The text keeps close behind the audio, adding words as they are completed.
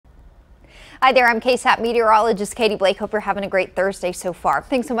Hi there, I'm KSAT meteorologist Katie Blake. Hope you're having a great Thursday so far.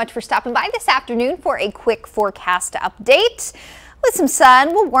 Thanks so much for stopping by this afternoon for a quick forecast update. With some sun,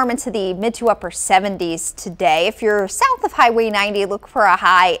 we'll warm into the mid to upper 70s today. If you're south of Highway 90, look for a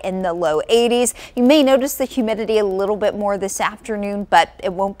high in the low 80s. You may notice the humidity a little bit more this afternoon, but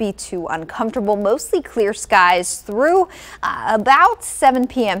it won't be too uncomfortable. Mostly clear skies through about 7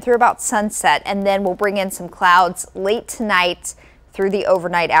 p.m. through about sunset, and then we'll bring in some clouds late tonight through the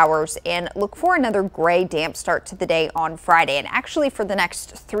overnight hours and look for another gray, damp start to the day on Friday. And actually for the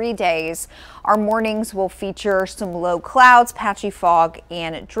next 3 days, our mornings will feature some low clouds, patchy fog,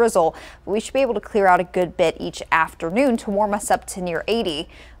 and drizzle. We should be able to clear out a good bit each afternoon to warm us up to near 80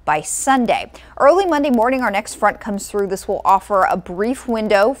 by Sunday. Early Monday morning, our next front comes through. This will offer a brief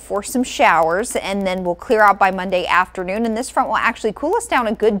window for some showers, and then we'll clear out by Monday afternoon. And this front will actually cool us down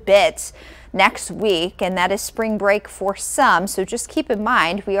a good bit next week, and that is spring break for some. So just keep in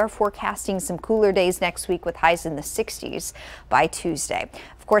mind, we are forecasting some cooler days next week with highs in the 60s by Tuesday.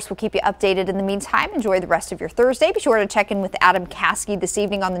 Of course, we'll keep you updated in the meantime. Enjoy the rest of your Thursday. Be sure to check in with Adam Caskey this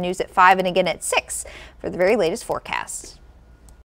evening on the news at 5 and again at 6 for the very latest forecast.